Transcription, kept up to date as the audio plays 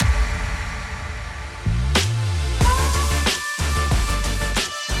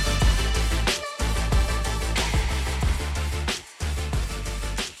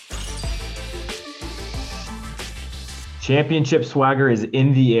Championship swagger is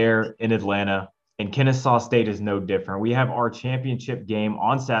in the air in Atlanta, and Kennesaw State is no different. We have our championship game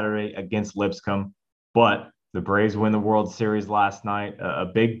on Saturday against Lipscomb, but the Braves win the World Series last night, a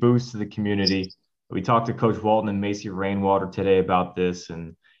big boost to the community. We talked to Coach Walton and Macy Rainwater today about this,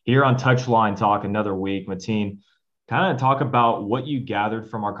 and here on Touchline Talk another week, Mateen, kind of talk about what you gathered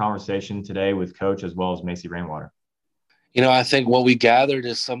from our conversation today with Coach as well as Macy Rainwater. I think what we gathered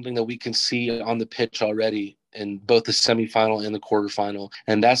is something that we can see on the pitch already in both the semifinal and the quarterfinal.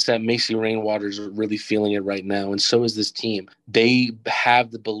 And that's that Macy Rainwater's really feeling it right now. And so is this team. They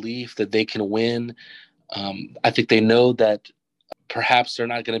have the belief that they can win. I think they know that perhaps they're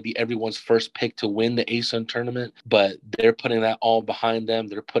not going to be everyone's first pick to win the ASUN tournament, but they're putting that all behind them.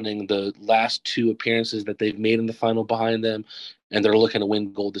 They're putting the last two appearances that they've made in the final behind them, and they're looking to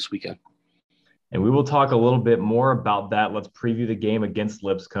win gold this weekend. And we will talk a little bit more about that. Let's preview the game against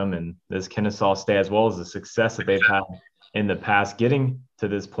Lipscomb and this Kennesaw State, as well as the success that they've had in the past getting to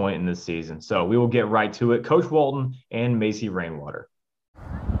this point in this season. So we will get right to it. Coach Walton and Macy Rainwater.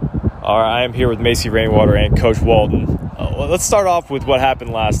 All right, I am here with Macy Rainwater and Coach Walton. Let's start off with what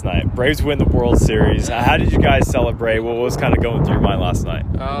happened last night. Braves win the World Series. How did you guys celebrate? What was kind of going through your mind last night?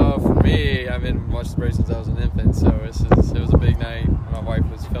 For me, I've been watching the Braves since I was an infant, so it was a big night. My wife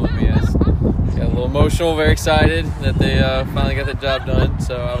was filming me. I got a little emotional, very excited that they finally got the job done.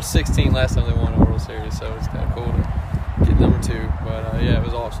 So I was 16 last time they won a World Series, so it's kind of cool to get number 2. But, yeah, it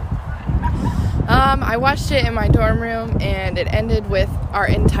was awesome. I watched it in my dorm room, and it ended with our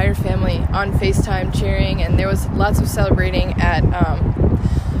entire family on FaceTime cheering, and there was lots of celebrating at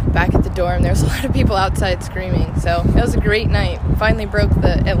back at the dorm. There was a lot of people outside screaming, so it was a great night. Finally broke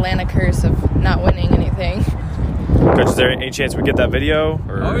the Atlanta curse of not winning anything. Coach, is there any chance we get that video?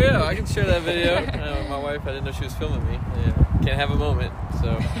 Or? Oh, yeah, I can share that video. My wife, I didn't know she was filming me. Yeah, can't have a moment,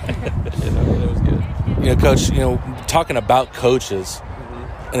 so it was good. Coach, talking about coaches,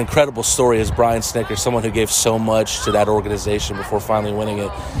 an incredible story is Brian Snicker, someone who gave so much to that organization before finally winning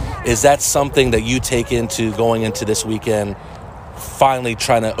it. Is that something that you take into going into this weekend, finally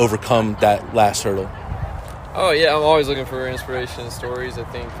trying to overcome that last hurdle? Oh, yeah, I'm always looking for inspiration and stories. I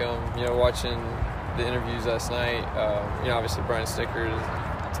think, watching the interviews last night, obviously Brian Snicker,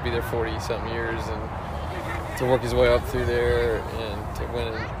 to be there 40-something years and to work his way up through there and to win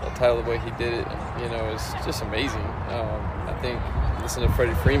a title the way he did it, is just amazing. I think listening to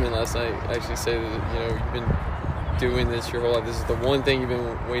Freddie Freeman last night actually say that, you've been doing this your whole life. This is the one thing you've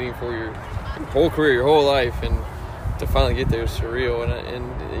been waiting for your whole career, your whole life, and to finally get there is surreal.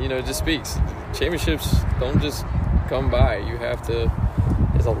 And it just speaks. Championships don't just come by. You have to,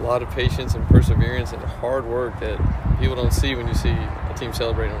 there's a lot of patience and perseverance and hard work that people don't see when you see a team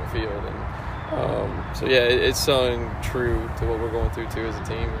celebrating on the field. And it's something true to what we're going through too as a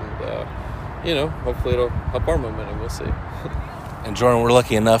team. And, hopefully it'll help our momentum. We'll see. And Jordan, we're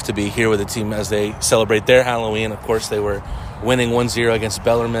lucky enough to be here with the team as they celebrate their Halloween. Of course, they were winning 1-0 against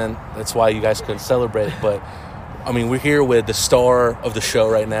Bellarmine. That's why you guys couldn't celebrate. But, we're here with the star of the show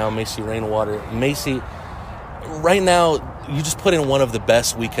right now, Macy Rainwater. Macy, right now, you just put in one of the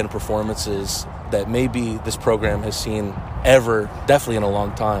best weekend performances that maybe this program has seen ever, definitely in a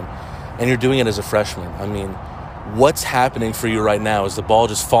long time. And you're doing it as a freshman. What's happening for you right now? Is the ball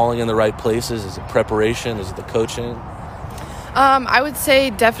just falling in the right places? Is it preparation? Is it the coaching? I would say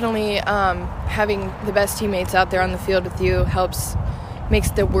definitely having the best teammates out there on the field with you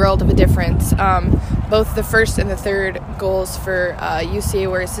makes the world of a difference. Both the first and the third goals for UCA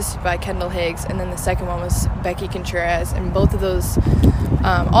were assisted by Kendall Higgs, and then the second one was Becky Contreras, and both of those,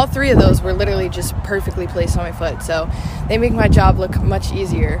 all three of those were literally just perfectly placed on my foot, so they make my job look much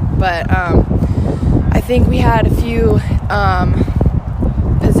easier. But I think we had a few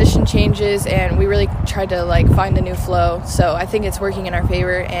position changes, and we really tried to find a new flow, so I think it's working in our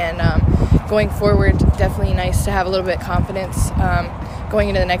favor. And going forward, definitely nice to have a little bit of confidence going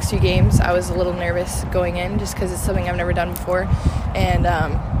into the next few games. I was a little nervous going in just because it's something I've never done before, and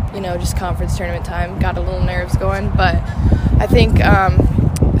just conference tournament time got a little nerves going. But I think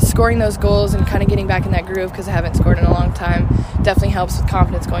scoring those goals and kind of getting back in that groove, because I haven't scored in a long time, definitely helps with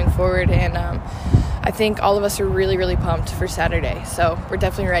confidence going forward. And I think all of us are really, really pumped for Saturday, so we're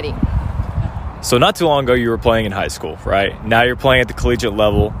definitely ready. So not too long ago, you were playing in high school, right? Now you're playing at the collegiate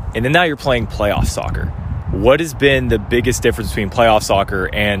level, and then now you're playing playoff soccer. What has been the biggest difference between playoff soccer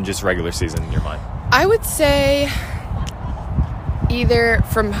and just regular season in your mind? I would say either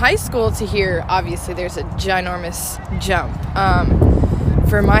from high school to here, obviously there's a ginormous jump.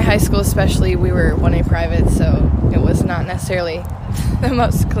 For my high school especially, we were 1A private, so it was not necessarily the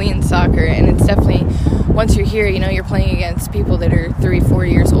most clean soccer, and it's definitely, once you're here, you're playing against people that are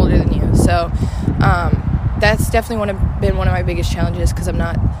 3-4 years older than you, so that's definitely been one of my biggest challenges because I'm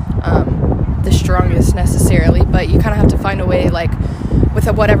not the strongest necessarily, but you kind of have to find a way, like, with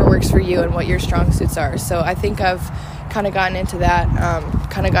whatever works for you and what your strong suits are. So I think I've kind of gotten into that,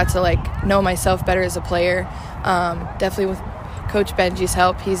 kind of got to, like, know myself better as a player. Definitely with Coach Benji's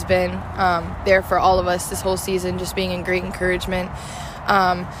help. He's been there for all of us this whole season, just being in great encouragement.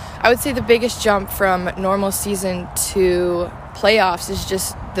 I would say the biggest jump from normal season to playoffs is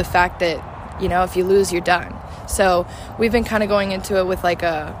just the fact that, if you lose, you're done. So we've been kind of going into it with like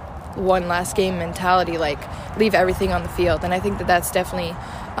a one last game mentality, like leave everything on the field. And I think that that's definitely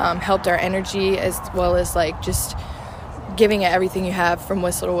helped our energy as well as like just giving it everything you have from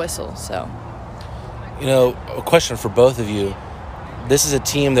whistle to whistle. So, a question for both of you. This is a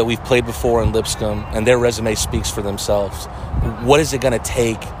team that we've played before in Lipscomb, and their resume speaks for themselves. What is it going to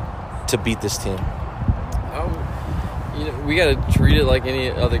take to beat this team? We got to treat it like any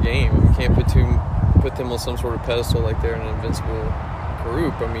other game. We can't put them on some sort of pedestal like they're an invincible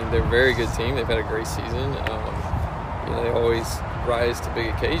group. I mean, they're a very good team. They've had a great season. They always rise to big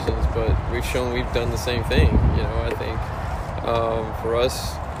occasions, but we've shown we've done the same thing. I think for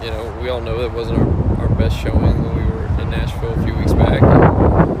us, we all know that wasn't our best showing when we were in Nashville a few weeks back.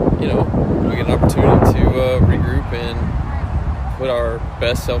 And, we get an opportunity to regroup and put our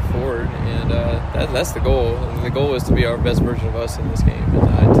best self forward, and that's the goal. And the goal is to be our best version of us in this game, and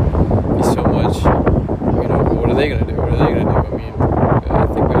not be so much, what are they going to do? What are they going to do? I mean, I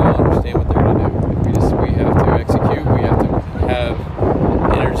think we all understand what they're going to do. We have to execute. We have to have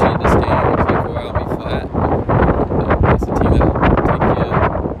energy in this game. We can't go out and be flat. It's a team that will take you,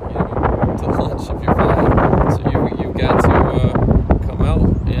 to lunch if you're flat. So you've got to come out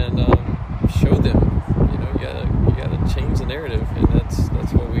and show them. You got to change the narrative, and that's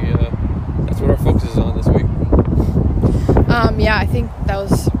what our focus is on this week. Yeah, I think that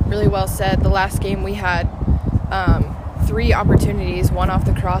was really well said. The last game we had 3 opportunities, one off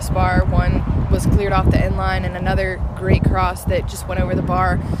the crossbar, one was cleared off the end line, and another great cross that just went over the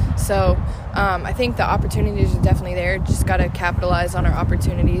bar. So I think the opportunities are definitely there. Just got to capitalize on our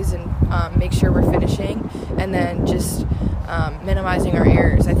opportunities and make sure we're finishing, and then just minimizing our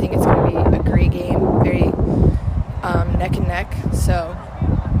errors. I think it's going to be a great game, very neck and neck. So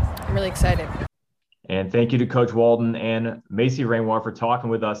I'm really excited. And thank you to Coach Walden and Macy Rainwater for talking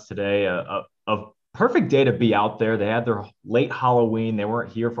with us today. A perfect day to be out there. They had their late Halloween. They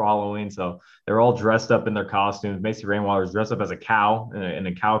weren't here for Halloween, so they're all dressed up in their costumes. Macy Rainwater is dressed up as a cow in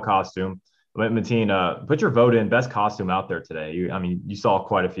a cow costume. But Mateen, put your vote in best costume out there today. You saw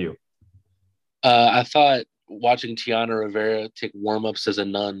quite a few. I thought watching Tiana Rivera take warm-ups as a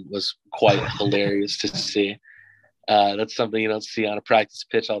nun was quite hilarious to see. That's something you don't see on a practice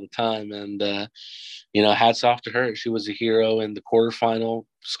pitch all the time. And, hats off to her. She was a hero in the quarterfinal,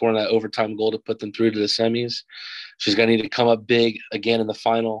 scoring that overtime goal to put them through to the semis. She's going to need to come up big again in the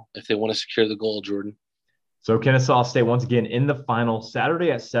final if they want to secure the goal, Jordan. So Kennesaw State, once again, in the final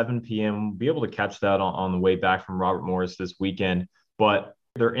Saturday at 7 p.m. We'll be able to catch that on the way back from Robert Morris this weekend. But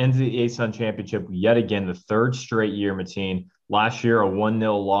they're into the ASUN Championship yet again, the 3rd straight year, Mateen. Last year, a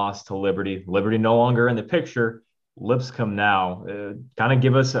 1-0 loss to Liberty. Liberty no longer in the picture. Lipscomb now. Kind of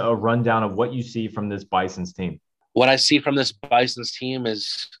give us a rundown of what you see from this Bison's team. What I see from this Bison's team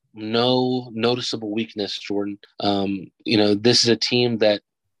is no noticeable weakness, Jordan. This is a team that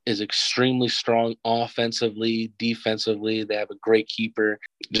is extremely strong offensively, defensively. They have a great keeper.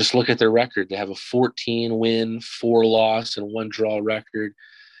 Just look at their record. They have a 14-win, 4-loss, and 1-draw record.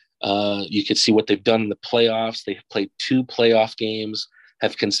 You can see what they've done in the playoffs. They've played 2 playoff games,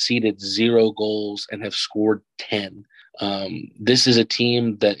 have conceded 0 goals, and have scored 10. This is a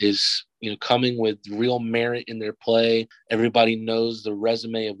team that is, coming with real merit in their play. Everybody knows the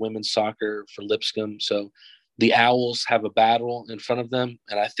resume of women's soccer for Lipscomb. So the Owls have a battle in front of them,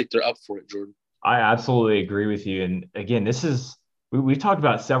 and I think they're up for it, Jordan. I absolutely agree with you. And again, we've talked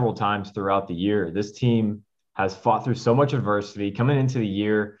about several times throughout the year. This team has fought through so much adversity. Coming into the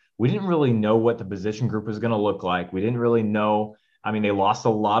year, we didn't really know what the position group was going to look like. We didn't really know. They lost a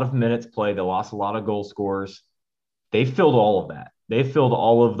lot of minutes played. They lost a lot of goal scorers. They filled all of that. They filled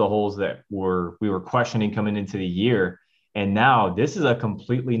all of the holes that we were questioning coming into the year. And now this is a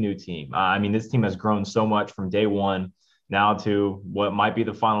completely new team. This team has grown so much from day one now to what might be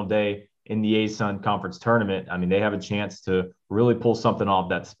the final day in the ASUN Conference Tournament. They have a chance to really pull something off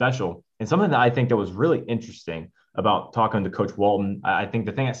that's special. And something that I think that was really interesting about talking to Coach Walton, I think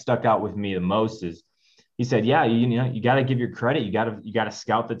the thing that stuck out with me the most is he said, yeah, you got to give your credit. You got to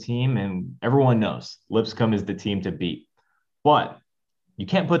scout the team, and everyone knows Lipscomb is the team to beat. But you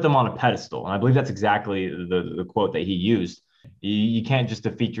can't put them on a pedestal. And I believe that's exactly the quote that he used. You can't just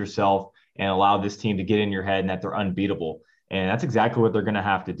defeat yourself and allow this team to get in your head and that they're unbeatable. And that's exactly what they're going to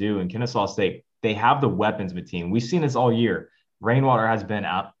have to do. In Kennesaw State, they have the weapons, Mateen. We've seen this all year. Rainwater has been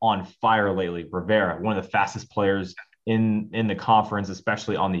out on fire lately. Rivera, one of the fastest players in the conference,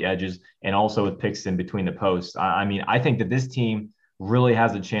 especially on the edges, and also with Pixton between the posts. I mean, I think that this team really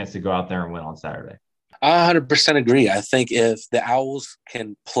has a chance to go out there and win on Saturday. I 100% agree. I think if the Owls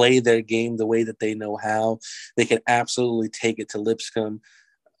can play their game the way that they know how, they can absolutely take it to Lipscomb.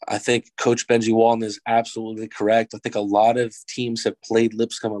 I think Coach Benji Walton is absolutely correct. I think a lot of teams have played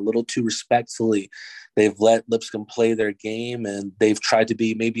Lipscomb a little too respectfully. They've let Lipscomb play their game, and they've tried to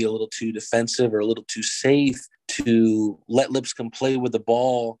be maybe a little too defensive or a little too safe to let Lipscomb play with the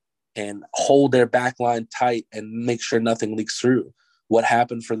ball and hold their back line tight and make sure nothing leaks through. What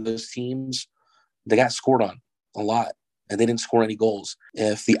happened for those teams? They got scored on a lot, and they didn't score any goals.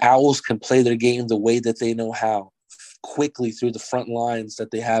 If the Owls can play their game the way that they know how, quickly through the front lines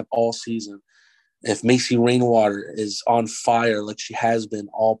that they have all season, if Macy Rainwater is on fire like she has been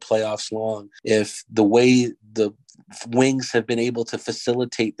all playoffs long, if the way the wings have been able to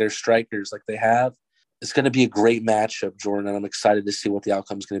facilitate their strikers like they have, it's going to be a great matchup, Jordan, and I'm excited to see what the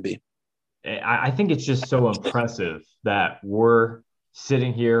outcome is going to be. I think it's just so impressive that we're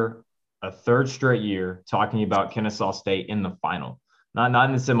sitting here a third straight year talking about Kennesaw State in the final. Not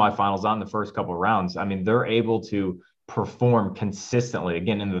in the semifinals, not in the first couple of rounds. I mean, they're able to perform consistently,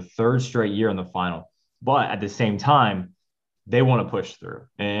 again, in the third straight year in the final. But at the same time, they want to push through.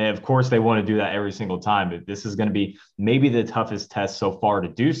 And of course, they want to do that every single time. But this is going to be maybe the toughest test so far to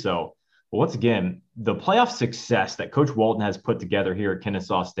do so. But once again, the playoff success that Coach Walton has put together here at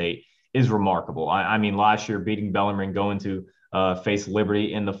Kennesaw State is remarkable. I mean, last year, beating Bellarmine, going to face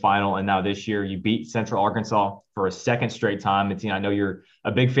Liberty in the final, and now this year you beat Central Arkansas for a second straight time. And I know you're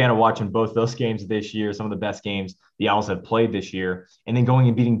a big fan of watching both those games this year, some of the best games the Owls have played this year, and then going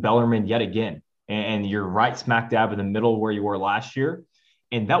and beating Bellarmine yet again. And you're right smack dab in the middle where you were last year.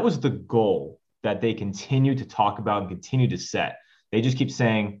 And that was the goal that they continue to talk about and continue to set. They just keep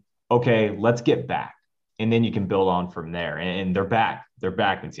saying, okay, let's get back. And then you can build on from there. And they're back. They're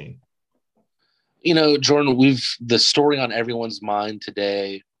back, Mateen. You know, Jordan, the story on everyone's mind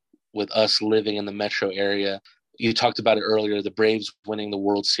today with us living in the metro area, you talked about it earlier, the Braves winning the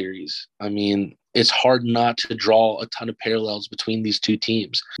World Series. I mean, it's hard not to draw a ton of parallels between these two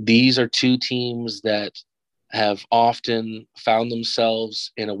teams. These are two teams that have often found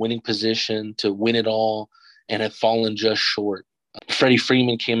themselves in a winning position to win it all and have fallen just short. Freddie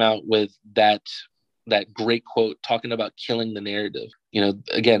Freeman came out with that great quote talking about killing the narrative. You know,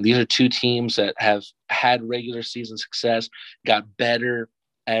 again, these are two teams that have had regular season success, got better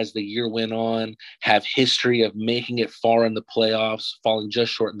as the year went on, have history of making it far in the playoffs, falling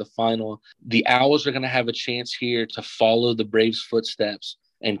just short in the final. The Owls are going to have a chance here to follow the Braves' footsteps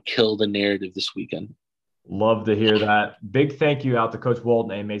and kill the narrative this weekend. Love to hear that. Big thank you out to Coach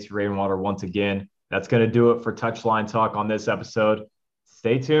Walton and Macy Rainwater once again. That's going to do it for Touchline Talk on this episode.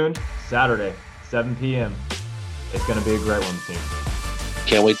 Stay tuned. Saturday, 7 p.m. It's going to be a great one, team.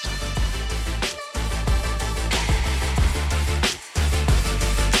 Can't wait.